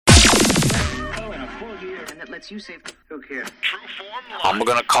that lets you save. Who cares? I'm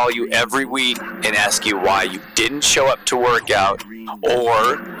going to call you every week and ask you why you didn't show up to work out,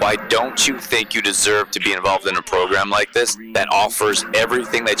 or why don't you think you deserve to be involved in a program like this that offers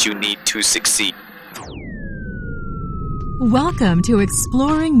everything that you need to succeed. Welcome to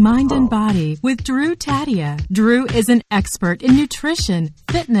Exploring Mind and Body with Drew Tadia. Drew is an expert in nutrition,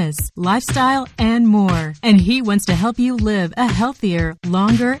 fitness, lifestyle, and more. And he wants to help you live a healthier,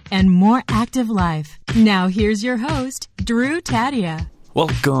 longer, and more active life. Now here's your host, Drew Tadia.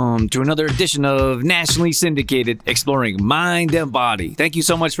 Welcome to another edition of nationally syndicated Exploring Mind and Body. Thank you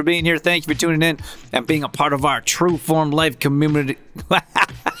so much for being here. Thank you for tuning in and being a part of our True Form Life community.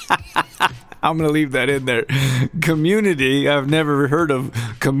 I'm going to leave that in there. Community. I've never heard of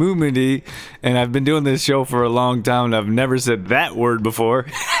community, and I've been doing this show for a long time, and I've never said that word before.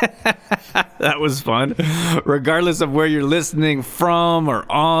 That was fun. Regardless of where you're listening from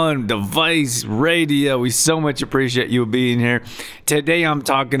or on device, radio, we so much appreciate you being here. Today, I'm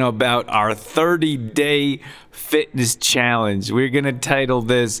talking about our 30-day fitness challenge. We're going to title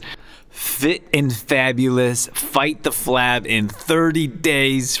this Fit and Fabulous, Fight the Flab in 30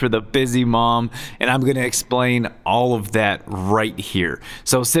 days for the busy mom. And I'm going to explain all of that right here.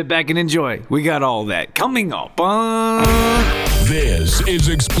 So sit back and enjoy. We got all that coming up on... This is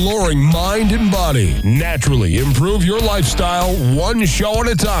Exploring Mind and Body. Naturally improve your lifestyle one show at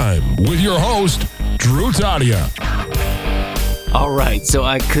a time with your host, Drew Tadia. All right, so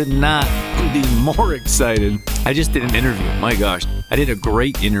I could not be more excited. I just did an interview. My gosh, I did a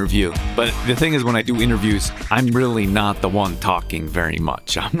great interview. But the thing is, when I do interviews, I'm really not the one talking very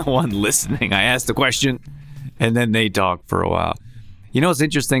much. I'm the one listening. I ask the question, and then they talk for a while. You know what's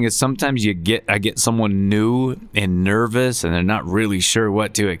interesting is sometimes I get someone new and nervous, and they're not really sure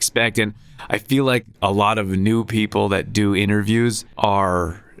what to expect. And I feel like a lot of new people that do interviews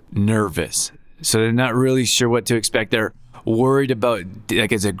are nervous. So they're not really sure what to expect. They're worried about,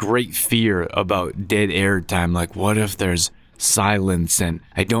 like, it's a great fear about dead air time. Like, what if there's silence and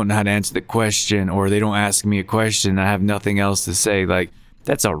I don't know how to answer the question, or they don't ask me a question and I have nothing else to say? Like,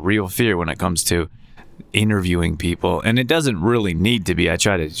 that's a real fear when it comes to interviewing people, and it doesn't really need to be. I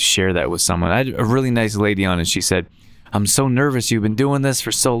try to share that with someone. I had a really nice lady on, and she said, "I'm so nervous. You've been doing this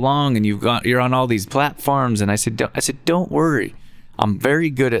for so long, and you're on all these platforms." And I said, "Don't worry. I'm very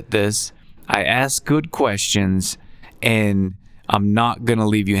good at this. I ask good questions, and I'm not going to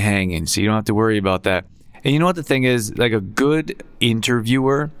leave you hanging, so you don't have to worry about that." And you know what the thing is? Like, a good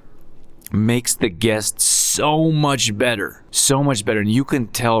interviewer makes the guest so much better. And you can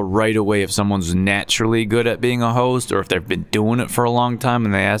tell right away if someone's naturally good at being a host or if they've been doing it for a long time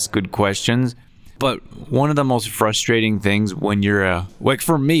and they ask good questions. But one of the most frustrating things when you're like,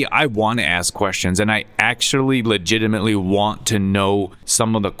 for me, I want to ask questions, and I actually legitimately want to know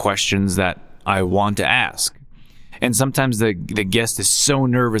some of the questions that I want to ask. And sometimes the guest is so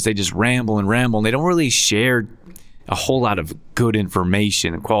nervous, they just ramble, and they don't really share a whole lot of good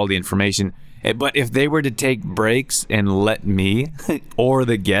information, quality information. But if they were to take breaks and let me or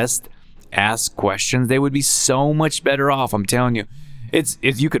the guest ask questions, they would be so much better off. I'm telling you.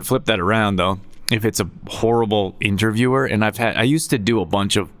 You could flip that around, though, if it's a horrible interviewer. And I used to do a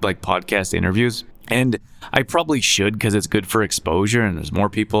bunch of like podcast interviews. And I probably should, because it's good for exposure and there's more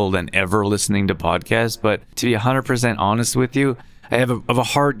people than ever listening to podcasts. But to be 100% honest with you, I have a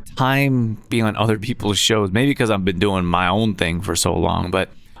hard time being on other people's shows, maybe because I've been doing my own thing for so long. But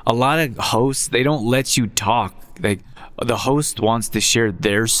a lot of hosts, they don't let you talk. Like, the host wants to share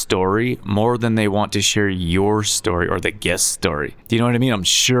their story more than they want to share your story or the guest story. Do you know what I mean? I'm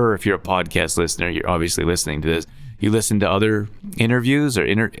sure if you're a podcast listener, you're obviously listening to this. You listen to other interviews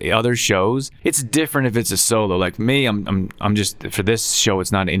or other shows. It's different if it's a solo. Like me, I'm just, for this show,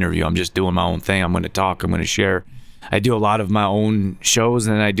 it's not an interview. I'm just doing my own thing. I'm going to talk. I'm going to share. I do a lot of my own shows,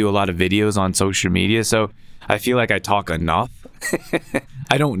 and I do a lot of videos on social media. So I feel like I talk enough.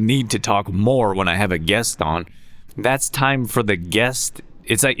 I don't need to talk more when I have a guest on. That's time for the guest.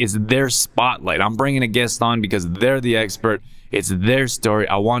 It's like it's their spotlight. I'm bringing a guest on because they're the expert. It's their story.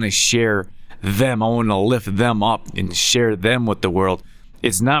 I want to share them. I want to lift them up and share them with the world.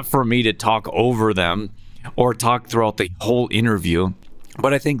 It's not for me to talk over them or talk throughout the whole interview,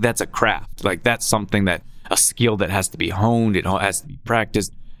 but I think that's a craft. Like, that's something that a skill that has to be honed. It has to be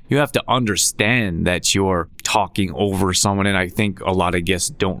practiced. You have to understand that you're talking over someone, and I think a lot of guests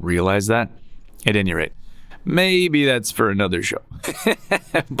don't realize that. At any rate, maybe that's for another show.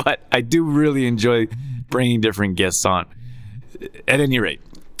 But I do really enjoy bringing different guests on. At any rate,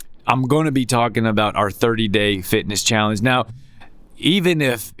 I'm going to be talking about our 30-day fitness challenge. Now, even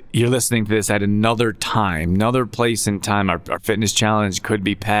if you're listening to this at another time, another place in time, our fitness challenge could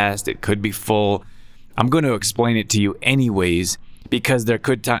be past, it could be full. I'm going to explain it to you anyways, because there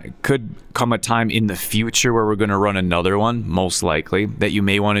could come a time in the future where we're going to run another one, most likely, that you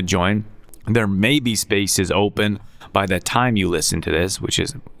may want to join. There may be spaces open by the time you listen to this, which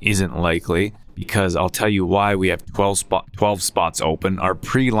isn't likely, because I'll tell you why. We have 12 spots open. Our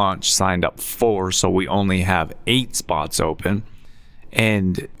pre-launch signed up 4, so we only have 8 spots open.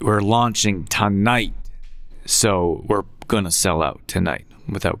 And we're launching tonight, so we're going to sell out tonight,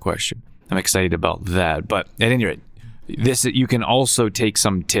 without question. I'm excited about that. But at any rate, you can also take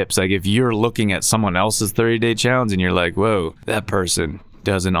some tips. Like if you're looking at someone else's 30-day challenge and you're like, whoa, that person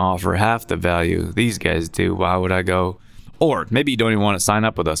doesn't offer half the value these guys do. Why would I go? Or maybe you don't even want to sign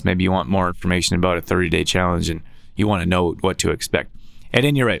up with us. Maybe you want more information about a 30-day challenge and you want to know what to expect. At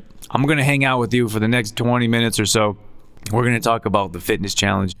any rate, I'm going to hang out with you for the next 20 minutes or so. We're going to talk about the fitness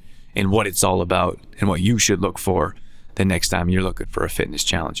challenge and what it's all about and what you should look for the next time you're looking for a fitness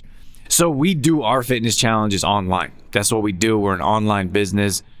challenge. So we do our fitness challenges online. That's what we do. We're an online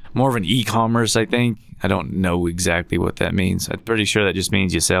business, more of an e-commerce, I think. I don't know exactly what that means. I'm pretty sure that just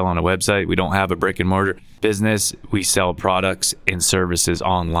means you sell on a website. We don't have a brick and mortar business. We sell products and services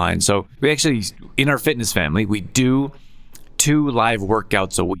online. So we actually, in our fitness family, we do 2 live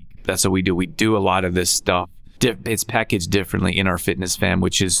workouts a week. That's what we do. We do a lot of this stuff. It's packaged differently in our fitness fam,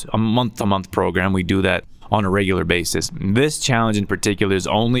 which is a month-to-month program. We do that on a regular basis. This challenge in particular is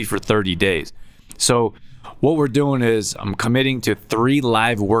only for 30 days. So what we're doing is I'm committing to 3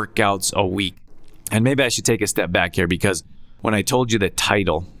 live workouts a week. And maybe I should take a step back here, because when I told you the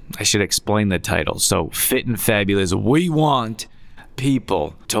title, I should explain the title. So Fit and Fabulous, we want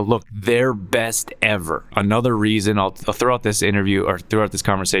people to look their best ever. Another reason, I'll throughout this interview or throughout this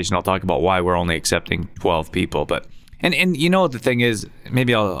conversation, I'll talk about why we're only accepting 12 people. But And you know what the thing is,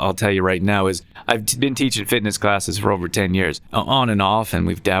 maybe I'll tell you right now, is I've been teaching fitness classes for over 10 years, on and off, and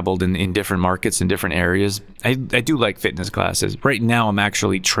we've dabbled in different markets and different areas. I do like fitness classes. Right now I'm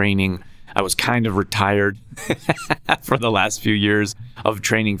actually training. I was kind of retired for the last few years of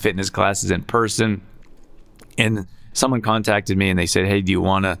training fitness classes in person. And someone contacted me and they said, hey, do you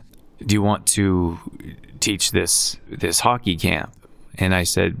want to teach this hockey camp? And I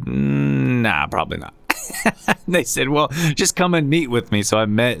said, nah, probably not. They said, well, just come and meet with me. So I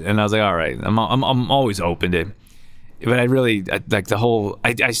met, and I was like, all right, I'm always open to it. But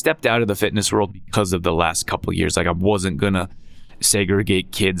I stepped out of the fitness world because of the last couple of years. Like, I wasn't going to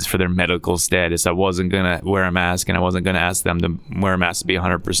segregate kids for their medical status. I wasn't going to wear a mask, and I wasn't going to ask them to wear a mask, to be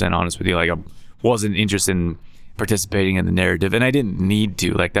 100% honest with you. Like, I wasn't interested in participating in the narrative, and I didn't need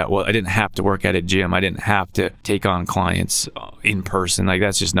to. Like, that was, I didn't have to work at a gym. I didn't have to take on clients in person. Like,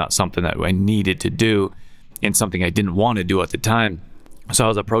 that's just not something that I needed to do, and something I didn't want to do at the time. So I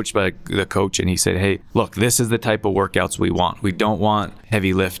was approached by the coach, and he said, hey, look, this is the type of workouts we want. We don't want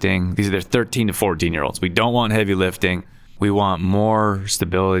heavy lifting. These are 13 to 14-year-olds. We don't want heavy lifting. We want more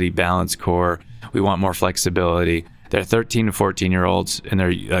stability, balance core. We want more flexibility. They're 13 to 14-year-olds, and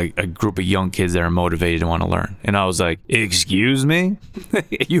they're a group of young kids that are motivated and want to learn. And I was like, excuse me?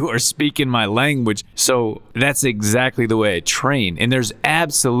 You are speaking my language. So that's exactly the way I train. And there's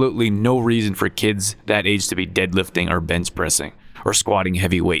absolutely no reason for kids that age to be deadlifting or bench pressing or squatting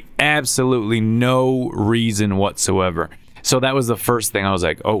heavy weight. Absolutely no reason whatsoever. So that was the first thing. I was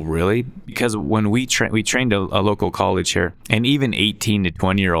like, oh, really? Because when we trained a local college here, and even 18 to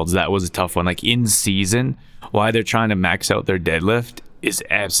 20-year-olds, that was a tough one. Like, in season, why they're trying to max out their deadlift is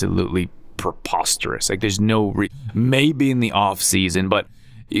absolutely preposterous. Like, there's no maybe in the off season, but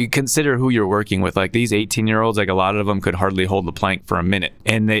you consider who you're working with. Like, these 18-year-olds, like, a lot of them could hardly hold the plank for a minute,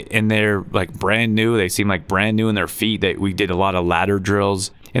 and they're like brand new. They seem like brand new in their feet. We did a lot of ladder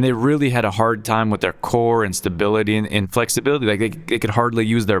drills, and they really had a hard time with their core and stability and flexibility. Like, they could hardly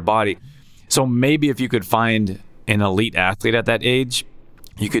use their body. So maybe if you could find an elite athlete at that age,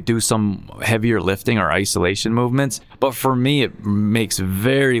 you could do some heavier lifting or isolation movements. But for me, it makes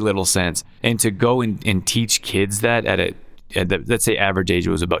very little sense. And to go and teach kids that at the, let's say average age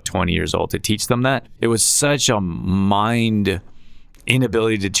was about 20 years old, to teach them that, it was such a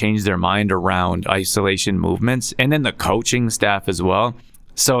inability to change their mind around isolation movements, and then the coaching staff as well.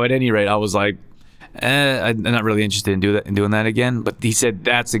 So at any rate, I was like, I'm not really interested in doing that again. But he said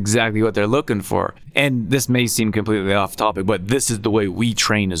that's exactly what they're looking for. And this may seem completely off topic, but this is the way we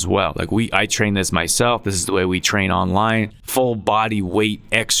train as well. Like, I train this myself. This is the way we train online. Full body weight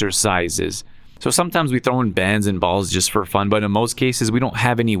exercises. So sometimes we throw in bands and balls just for fun, but in most cases we don't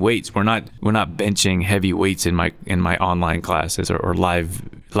have any weights. We're not benching heavy weights in my online classes or live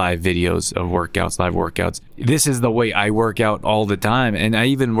videos of workouts, live workouts. This is the way I work out all the time, and I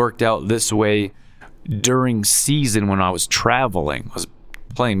even worked out this way during season when I was traveling. I was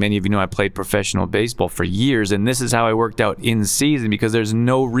playing. Many of you know I played professional baseball for years, and this is how I worked out in season because there's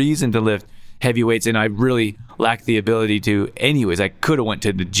no reason to lift heavy weights, and I really lacked the ability to anyways. I could have went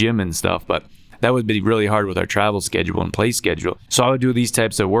to the gym and stuff, but that would be really hard with our travel schedule and play schedule. So I would do these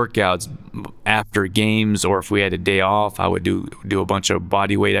types of workouts after games, or if we had a day off, I would do a bunch of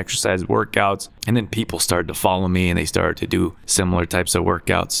body weight exercise workouts. And then people started to follow me and they started to do similar types of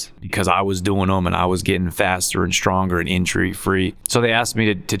workouts because I was doing them and I was getting faster and stronger and injury free. So they asked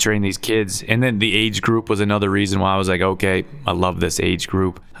me to train these kids. And then the age group was another reason why I was like, okay, I love this age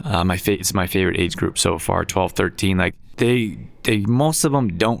group. It's my favorite age group so far, 12, 13. Like they most of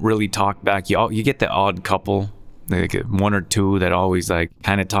them don't really talk back. You get the odd couple, like one or two that always like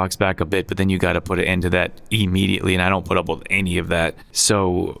kind of talks back a bit, but then you got to put an end to that immediately, and I don't put up with any of that.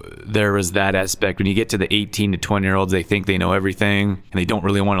 So there was that aspect. When you get to the 18 to 20 year olds, they think they know everything and they don't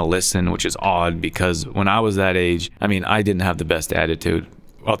really want to listen, which is odd because when I was that age, I mean, I didn't have the best attitude,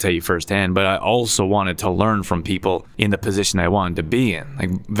 I'll tell you firsthand, but I also wanted to learn from people in the position I wanted to be in.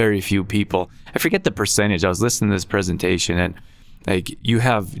 Like very few people, I forget the percentage. I was listening to this presentation, and like you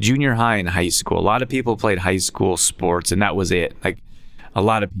have junior high and high school. A lot of people played high school sports, and that was it. Like a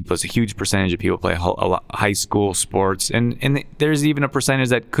lot of people, it's a huge percentage of people play high school sports, and there's even a percentage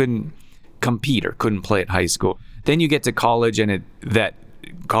that couldn't compete or couldn't play at high school. Then you get to college, and that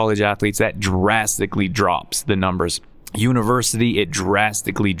college athletes, that drastically drops the numbers. University, it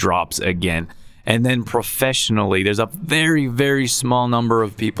drastically drops again. And then professionally, there's a very, very small number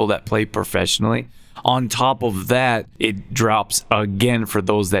of people that play professionally. On top of that, it drops again for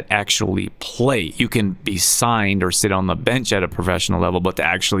those that actually play. You can be signed or sit on the bench at a professional level, but to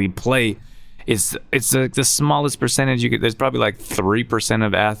actually play, it's the smallest percentage. There's probably like 3%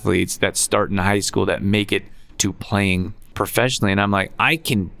 of athletes that start in high school that make it to playing professionally. And I'm like, I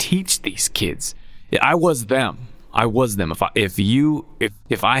can teach these kids. I was them.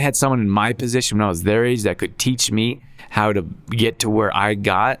 If I had someone in my position when I was their age that could teach me how to get to where I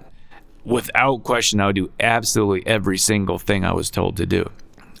got, without question, I would do absolutely every single thing I was told to do.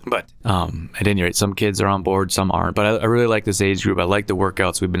 But at any rate, some kids are on board, some aren't. But I really like this age group. I like the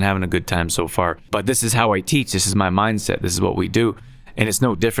workouts. We've been having a good time so far. But this is how I teach. This is my mindset. This is what we do. And it's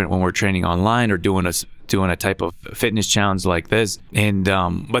no different when we're training online or doing a type of fitness challenge like this. And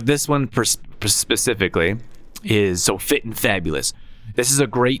but this one specifically is so fit and fabulous. This is a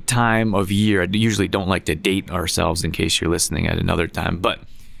great time of year. I usually don't like to date ourselves in case you're listening at another time, but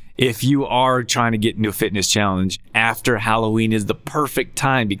if you are trying to get into a fitness challenge, after Halloween is the perfect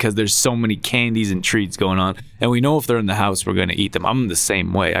time because there's so many candies and treats going on, and we know if they're in the house, we're going to eat them. I'm the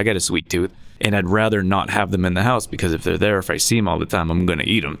same way. I got a sweet tooth, and I'd rather not have them in the house because if they're there, if I see them all the time, I'm going to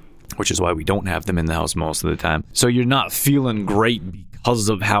eat them, which is why we don't have them in the house most of the time. So you're not feeling great because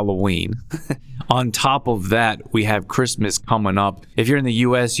of Halloween. On top of that, we have Christmas coming up. If you're in the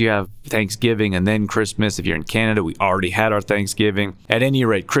US, you have Thanksgiving and then Christmas. If you're in Canada, we already had our Thanksgiving. At any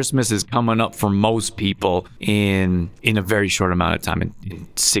rate, Christmas is coming up for most people in a very short amount of time, in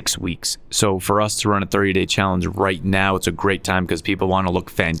 6 weeks. So for us to run a 30-day challenge right now, it's a great time because people want to look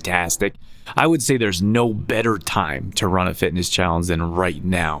fantastic. I would say there's no better time to run a fitness challenge than right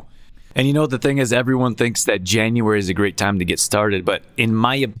now. And you know, the thing is, everyone thinks that January is a great time to get started, but in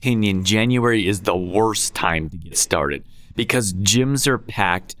my opinion, January is the worst time to get started because gyms are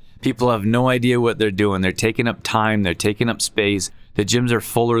packed. People have no idea what they're doing. They're taking up time. They're taking up space. The gyms are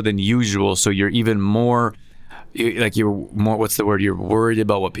fuller than usual, so you're even more, what's the word? You're worried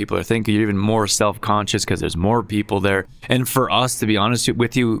about what people are thinking. You're even more self-conscious because there's more people there. And for us, to be honest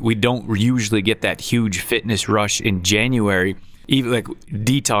with you, we don't usually get that huge fitness rush in January. Even like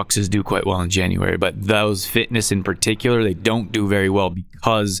detoxes do quite well in January, but those fitness in particular, they don't do very well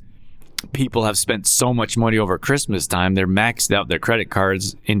because people have spent so much money over Christmas time. They're maxed out their credit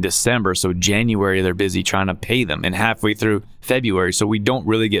cards in December. So January, they're busy trying to pay them, and halfway through February. So we don't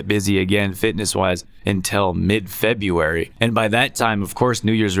really get busy again fitness wise until mid-February. And by that time, of course,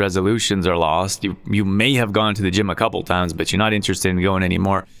 New Year's resolutions are lost. You may have gone to the gym a couple times, but you're not interested in going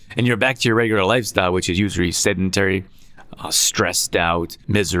anymore. And you're back to your regular lifestyle, which is usually sedentary, stressed out,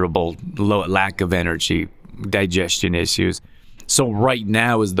 miserable, lack of energy, digestion issues. So right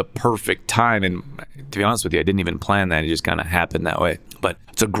now is the perfect time. And to be honest with you, I didn't even plan that. It just kind of happened that way. But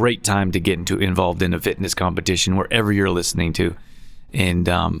it's a great time to get involved in a fitness competition wherever you're listening to. And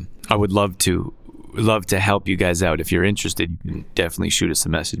I would love to help you guys out. If you're interested, you can definitely shoot us a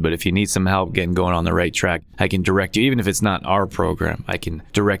message. But if you need some help getting going on the right track, I can direct you. Even if it's not our program, I can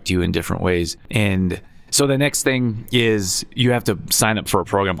direct you in different ways. And So the next thing is you have to sign up for a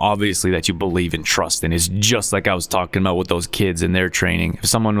program, obviously, that you believe and trust in. It's just like I was talking about with those kids in their training. If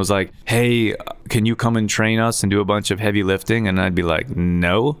someone was like, hey, can you come and train us and do a bunch of heavy lifting? And I'd be like,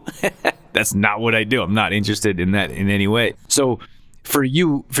 no, that's not what I do. I'm not interested in that in any way. So for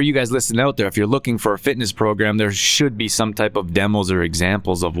you guys listening out there, if you're looking for a fitness program, there should be some type of demos or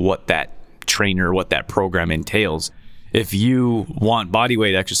examples of what that trainer, what that program entails. If you want body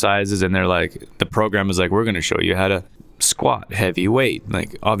weight exercises and they're like, the program is like, we're going to show you how to squat heavy weight,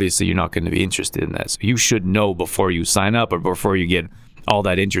 like obviously you're not going to be interested in that. So you should know before you sign up or before you get all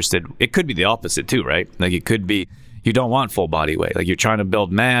that interested. It could be the opposite too, right? Like it could be you don't want full body weight. Like you're trying to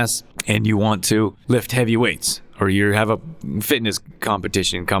build mass and you want to lift heavy weights, or you have a fitness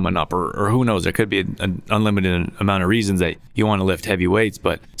competition coming up, or who knows, there could be an unlimited amount of reasons that you want to lift heavy weights.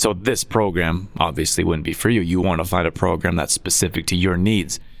 But so this program obviously wouldn't be for you. You want to find a program that's specific to your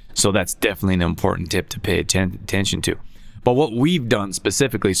needs. So that's definitely an important tip to pay attention to. But what we've done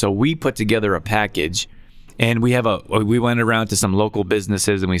specifically, so we put together a package, and we went around to some local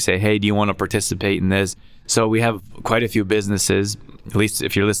businesses and we say, hey, do you want to participate in this? So we have quite a few businesses, at least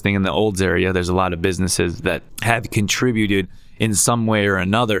if you're listening in the Olds area, there's a lot of businesses that have contributed in some way or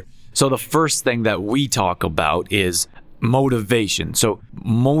another. So the first thing that we talk about is motivation. So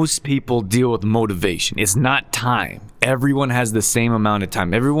most people deal with motivation. It's not time. Everyone has the same amount of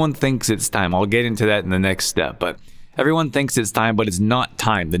time. Everyone thinks it's time. I'll get into that in the next step, but everyone thinks it's time, but it's not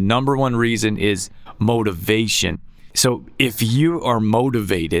time. The number one reason is motivation. So if you are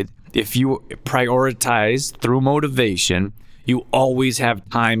motivated, if you prioritize through motivation, you always have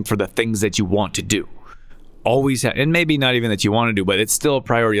time for the things that you want to do. Always have, and maybe not even that you want to do, but it's still a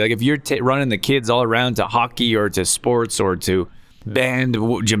priority. Like if you're running the kids all around to hockey or to sports or to band,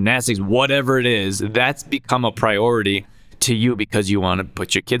 gymnastics, whatever it is, that's become a priority to you because you want to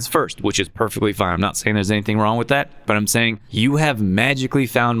put your kids first, which is perfectly fine. I'm not saying there's anything wrong with that, but I'm saying you have magically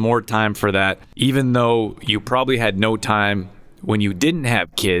found more time for that, even though you probably had no time when you didn't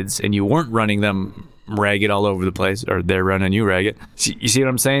have kids and you weren't running them ragged all over the place, or they're running you ragged. You see what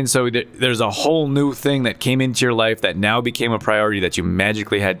I'm saying? So there's a whole new thing that came into your life that now became a priority that you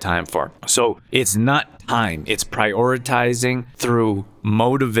magically had time for. So it's not time, it's prioritizing through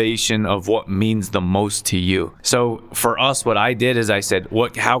motivation of what means the most to you. So for us, what I did is I said,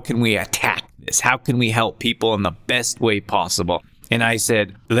 how can we attack this? How can we help people in the best way possible? And I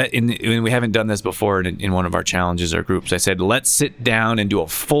said, and we haven't done this before in one of our challenges or groups. I said, let's sit down and do a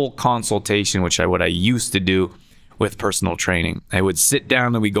full consultation, what I used to do with personal training. I would sit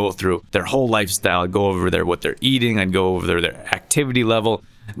down and we go through their whole lifestyle, go over what they're eating, I'd go over their activity level,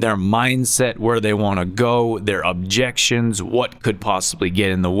 their mindset, where they want to go, their objections, what could possibly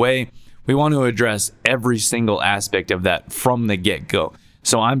get in the way. We want to address every single aspect of that from the get-go.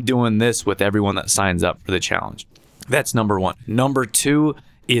 So I'm doing this with everyone that signs up for the challenge. That's number one. Number two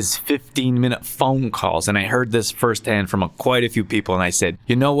is 15-minute phone calls. And I heard this firsthand from quite a few people. And I said,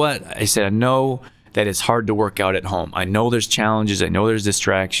 you know what? I said, I know that it's hard to work out at home. I know there's challenges. I know there's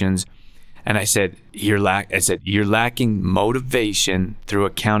distractions. And I said, you're lacking motivation through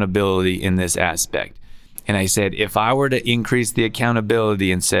accountability in this aspect. And I said, if I were to increase the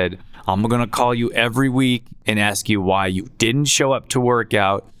accountability and said, I'm going to call you every week and ask you why you didn't show up to work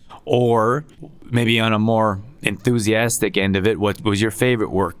out, or maybe on a more enthusiastic end of it, what was your favorite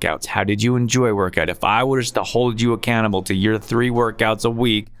workouts? How did you enjoy workout? If I was to hold you accountable to your 3 workouts a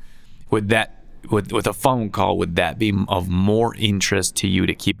week, would that, with a phone call, would that be of more interest to you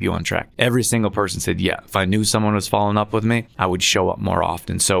to keep you on track? Every single person said, yeah, if I knew someone was following up with me, I would show up more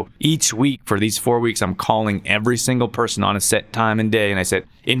often. So each week for these 4 weeks, I'm calling every single person on a set time and day. And I said,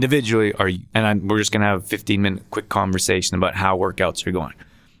 individually, we're just going to have a 15-minute quick conversation about how workouts are going.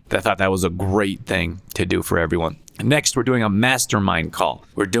 I thought that was a great thing to do for everyone. Next, we're doing a mastermind call.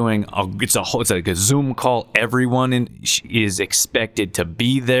 We're doing it's like a Zoom call. Everyone is expected to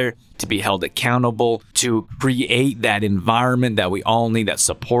be there, to be held accountable, to create that environment that we all need, that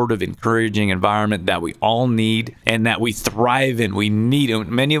supportive, encouraging environment that we all need and that we thrive in. We need it.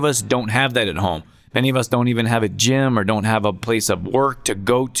 Many of us don't have that at home. Many of us don't even have a gym or don't have a place of work to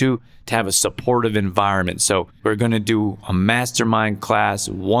go to have a supportive environment. So we're going to do a mastermind class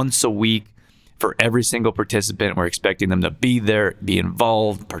once a week for every single participant. We're expecting them to be there, be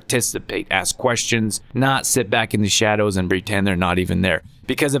involved, participate, ask questions, not sit back in the shadows and pretend they're not even there.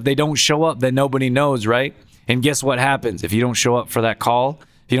 Because if they don't show up, then nobody knows, right? And guess what happens? If you don't show up for that call,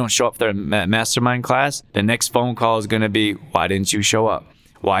 if you don't show up for that mastermind class, the next phone call is going to be, why didn't you show up?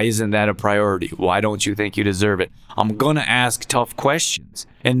 Why isn't that a priority? Why don't you think you deserve it? I'm going to ask tough questions.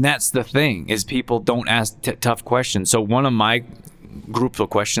 And that's the thing, is people don't ask tough questions. So one of my groups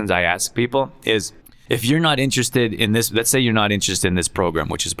of questions I ask people is, if you're not interested in this, let's say you're not interested in this program,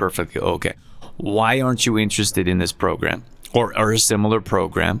 which is perfectly okay. Why aren't you interested in this program or a similar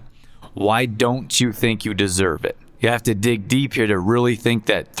program? Why don't you think you deserve it? You have to dig deep here to really think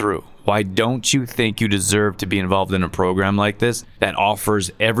that through. Why don't you think you deserve to be involved in a program like this that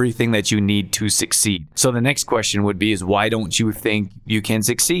offers everything that you need to succeed? So the next question would be is why don't you think you can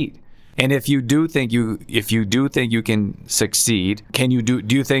succeed? And if you do think you can succeed,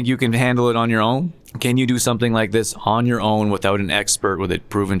 do you think you can handle it on your own? Can you do something like this on your own without an expert with a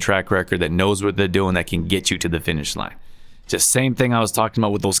proven track record that knows what they're doing that can get you to the finish line? Just same thing I was talking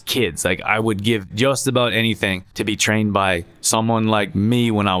about with those kids. Like I would give just about anything to be trained by someone like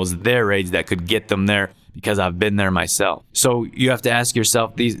me when I was their age that could get them there because I've been there myself. So you have to ask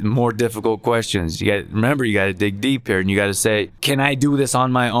yourself these more difficult questions. You got to dig deep here and you got to say, can I do this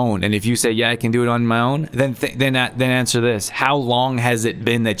on my own? And if you say, yeah, I can do it on my own, then answer this. How long has it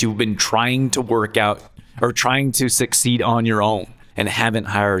been that you've been trying to work out or trying to succeed on your own and haven't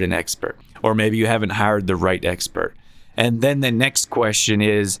hired an expert? Or maybe you haven't hired the right expert. And then the next question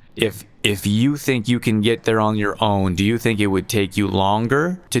is, if you think you can get there on your own, do you think it would take you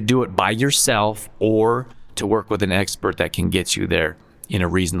longer to do it by yourself or to work with an expert that can get you there in a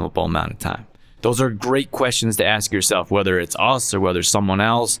reasonable amount of time? Those are great questions to ask yourself, whether it's us or whether someone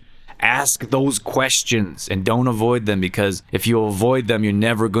else. Ask those questions and don't avoid them, because if you avoid them, you're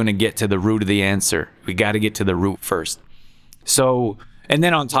never going to get to the root of the answer. We got to get to the root first. So, and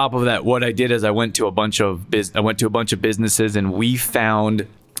then on top of that, what I did is I went to a bunch of businesses and we found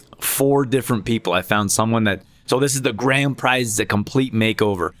 4 different people. I found someone so this is the grand prize, is a complete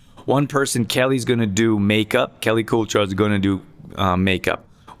makeover. One person, Kelly's going to do makeup. Kelly Coulthard is going to do makeup.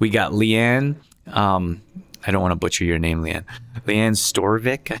 We got Leanne. I don't want to butcher your name, Leanne. Leanne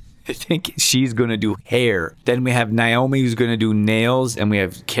Storvik. I think she's going to do hair. Then we have Naomi, who's going to do nails. And we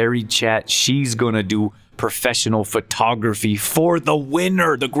have Carrie Chat. She's going to do professional photography for the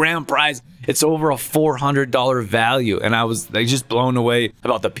winner, the grand prize. It's over a $400 value. And I was just blown away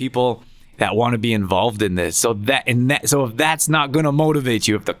about the people that want to be involved in this. So if that's not going to motivate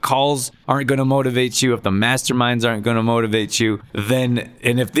you, if the calls aren't going to motivate you, if the masterminds aren't going to motivate you, and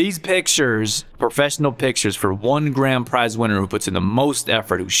if these pictures, professional pictures for one grand prize winner who puts in the most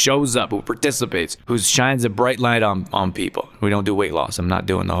effort, who shows up, who participates, who shines a bright light on people. We don't do weight loss. I'm not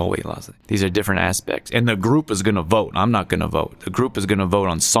doing the whole weight loss. These are different aspects. And the group is going to vote. I'm not going to vote. The group is going to vote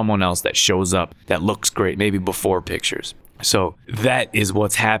on someone else that shows up, that looks great, maybe before pictures. So that is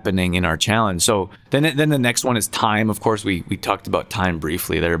what's happening in our challenge. So then the next one is time. Of course, we talked about time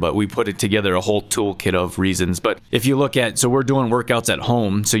briefly there, but we put it together, a whole toolkit of reasons. But if you look at, so we're doing workouts at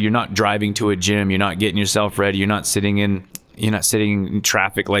home. So you're not driving to a gym. You're not getting yourself ready. You're not sitting in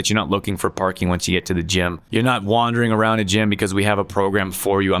traffic lights. You're not looking for parking once you get to the gym. You're not wandering around a gym because we have a program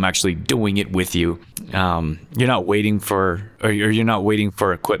for you. I'm actually doing it with you. You're not waiting for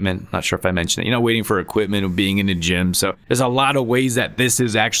equipment. Not sure if I mentioned it. You're not waiting for equipment or being in a gym. So there's a lot of ways that this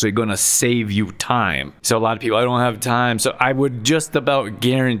is actually going to save you time. So a lot of people, I don't have time. So I would just about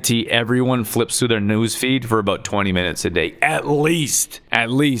guarantee everyone flips through their news feed for about 20 minutes a day, at least.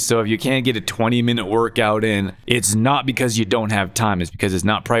 So if you can't get a 20-minute workout in, it's not because you don't have time. It's because it's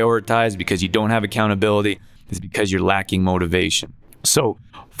not prioritized, because you don't have accountability. It's because you're lacking motivation. So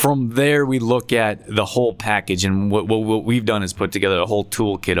from there, we look at the whole package, and what we've done is put together a whole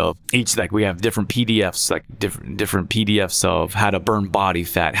toolkit of each. Like we have different PDFs, like different PDFs of how to burn body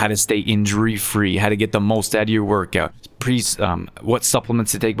fat, how to stay injury free, how to get the most out of your workout, what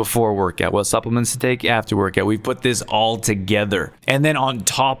supplements to take before workout, what supplements to take after workout. We've put this all together, and then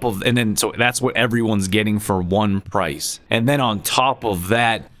so that's what everyone's getting for one price. And then on top of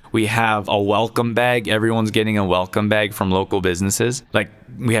that, we have a welcome bag. Everyone's getting a welcome bag from local businesses. Like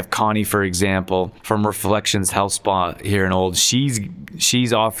we have Connie, for example, from Reflections Health Spa here in Old.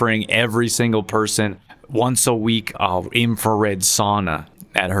 She's offering every single person once a week infrared sauna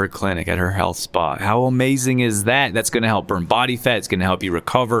at her clinic, at her health spa. How amazing is that? That's going to help burn body fat. It's going to help you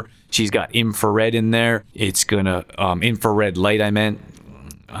recover. She's got infrared in there. It's going to infrared light, I meant.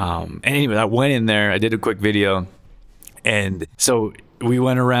 Anyway, I went in there. I did a quick video. And so we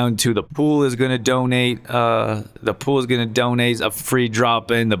went around to the pool is going to donate. The pool is going to donate a free drop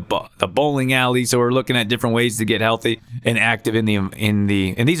in the bowling alley. So we're looking at different ways to get healthy and active in the and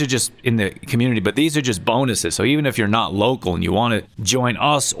these are just in the community, but these are just bonuses. So even if you're not local and you want to join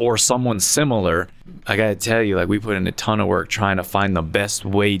us or someone similar, I got to tell you, like we put in a ton of work trying to find the best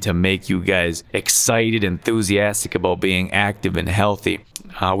way to make you guys excited, enthusiastic about being active and healthy.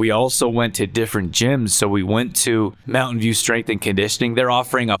 We also went to different gyms. So we went to Mountain View Strength and Conditioning. They're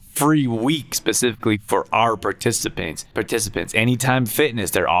offering a free week specifically for our participants. Anytime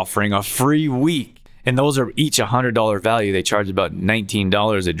Fitness, they're offering a free week. And those are each $100 value. They charge about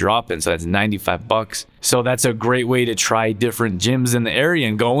 $19 a drop-in, so that's $95. So that's a great way to try different gyms in the area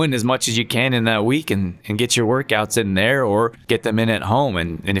and go in as much as you can in that week and get your workouts in there or get them in at home.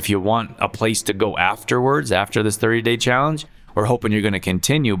 And if you want a place to go afterwards, after this 30-day challenge, we're hoping you're going to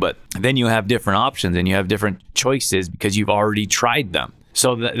continue, but then you have different options and you have different choices because you've already tried them.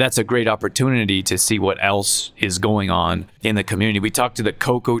 So that's a great opportunity to see what else is going on in the community. We talked to the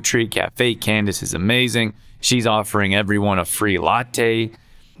Cocoa Tree Cafe. Candace is amazing. She's offering everyone a free latte.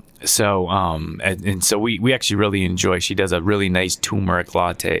 So so we actually really enjoy. She does a really nice turmeric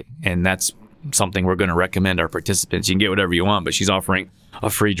latte, and that's something we're going to recommend our participants. You can get whatever you want, but she's offering a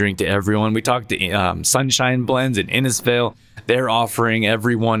free drink to everyone. We talked to Sunshine Blends in Innisfail. They're offering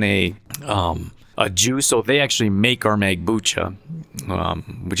everyone a juice. So they actually make our Magbucha,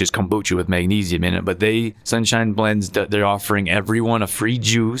 which is kombucha with magnesium in it. But Sunshine Blends, they're offering everyone a free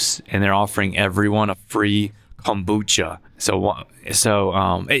juice, and they're offering everyone a free kombucha. So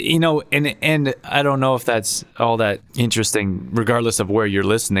and I don't know if that's all that interesting, regardless of where you're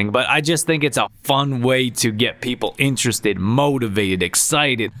listening, but I just think it's a fun way to get people interested, motivated,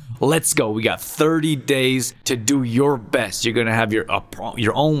 excited. Let's go. We got 30 days to do your best. You're going to have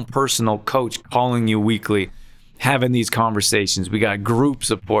your own personal coach calling you weekly, having these conversations. We got group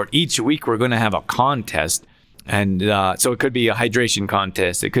support. Each week we're going to have a contest. And so it could be a hydration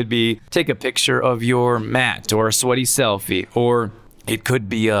contest. It could be take a picture of your mat or a sweaty selfie, or it could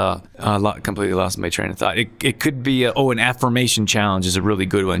be completely lost my train of thought. It could be an affirmation challenge is a really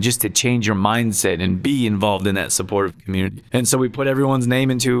good one, just to change your mindset and be involved in that supportive community. And so we put everyone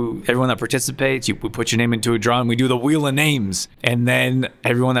that participates, we put your name into a draw, and we do the wheel of names. And then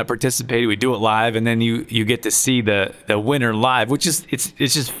everyone that participated, we do it live, and then you get to see the winner live, which is it's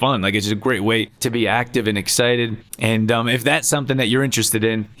just fun. Like, it's just a great way to be active and excited. And if that's something that you're interested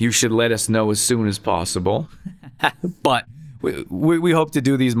in, you should let us know as soon as possible. But we hope to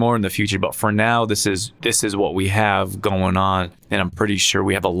do these more in the future, but for now, this is what we have going on, and I'm pretty sure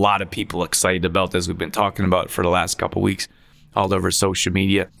we have a lot of people excited about this. We've been talking about it for the last couple of weeks all over social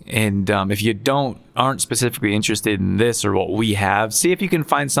media. And if you aren't specifically interested in this or what we have, see if you can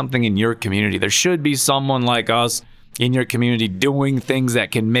find something in your community. There should be someone like us in your community doing things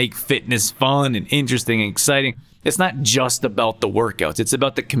that can make fitness fun and interesting and exciting. It's not just about the workouts. It's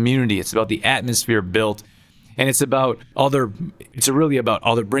about the community. It's about the atmosphere built. And it's really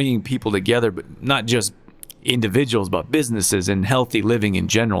about bringing people together, but not just individuals, but businesses and healthy living in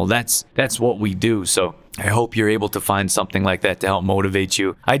general. That's what we do. So I hope you're able to find something like that to help motivate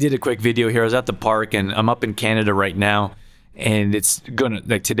you. I did a quick video here. I was at the park, and I'm up in Canada right now, and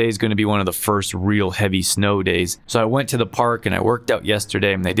today's gonna be one of the first real heavy snow days. So I went to the park and I worked out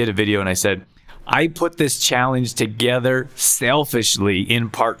yesterday, and I did a video and I said, I put this challenge together selfishly, in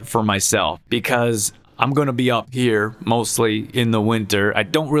part for myself, because I'm going to be up here mostly in the winter. I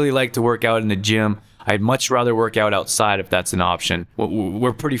don't really like to work out in the gym. I'd much rather work out outside if that's an option.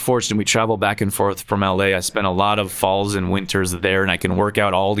 We're pretty fortunate. We travel back and forth from LA. I spend a lot of falls and winters there, and I can work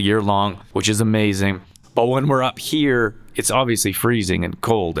out all year long, which is amazing. But when we're up here, it's obviously freezing and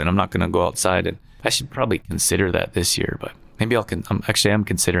cold, and I'm not going to go outside. And I should probably consider that this year, but maybe I'm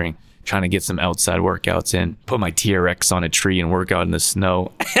considering trying to get some outside workouts in, put my TRX on a tree and work out in the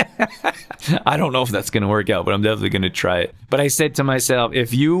snow. I don't know if that's going to work out, but I'm definitely going to try it. But I said to myself,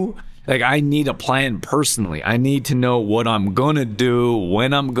 I need a plan personally. I need to know what I'm going to do,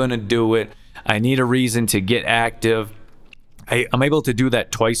 when I'm going to do it. I need a reason to get active. I'm able to do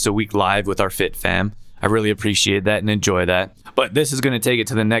that twice a week live with our Fit Fam. I really appreciate that and enjoy that. But this is going to take it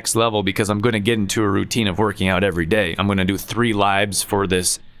to the next level, because I'm going to get into a routine of working out every day. I'm going to do 3 live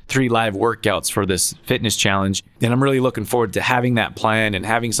workouts for this fitness challenge. And I'm really looking forward to having that plan and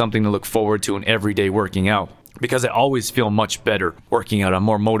having something to look forward to in everyday working out, because I always feel much better working out. I'm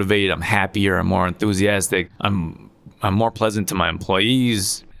more motivated. I'm happier. I'm more enthusiastic. I'm more pleasant to my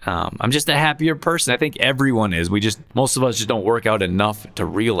employees. I'm just a happier person. I think everyone is. Most of us just don't work out enough to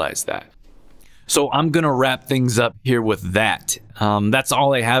realize that. So I'm going to wrap things up here with that. That's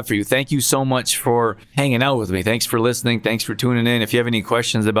all I have for you. Thank you so much for hanging out with me. Thanks for listening. Thanks for tuning in. If you have any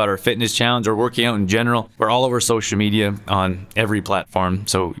questions about our fitness challenge or working out in general, we're all over social media on every platform.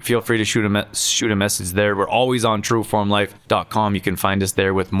 So feel free to shoot a message there. We're always on trueformlife.com. You can find us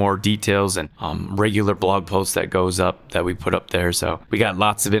there with more details and regular blog posts that goes up that we put up there. So we got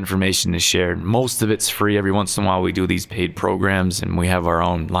lots of information to share. Most of it's free. Every once in a while we do these paid programs, and we have our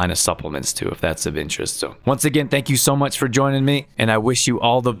own line of supplements too, if that's of interest. So once again, thank you so much for joining me. And I wish you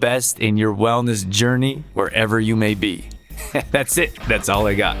all the best in your wellness journey, wherever you may be. That's it. That's all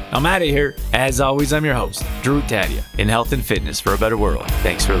I got. I'm out of here. As always, I'm your host, Drew Tadia, in health and fitness for a better world.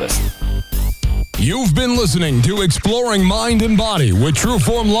 Thanks for listening. You've been listening to Exploring Mind and Body with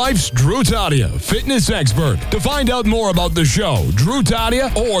Trueform Life's Drew Tadia, fitness expert. To find out more about the show, Drew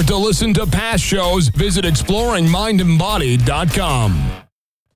Tadia, or to listen to past shows, visit exploringmindandbody.com.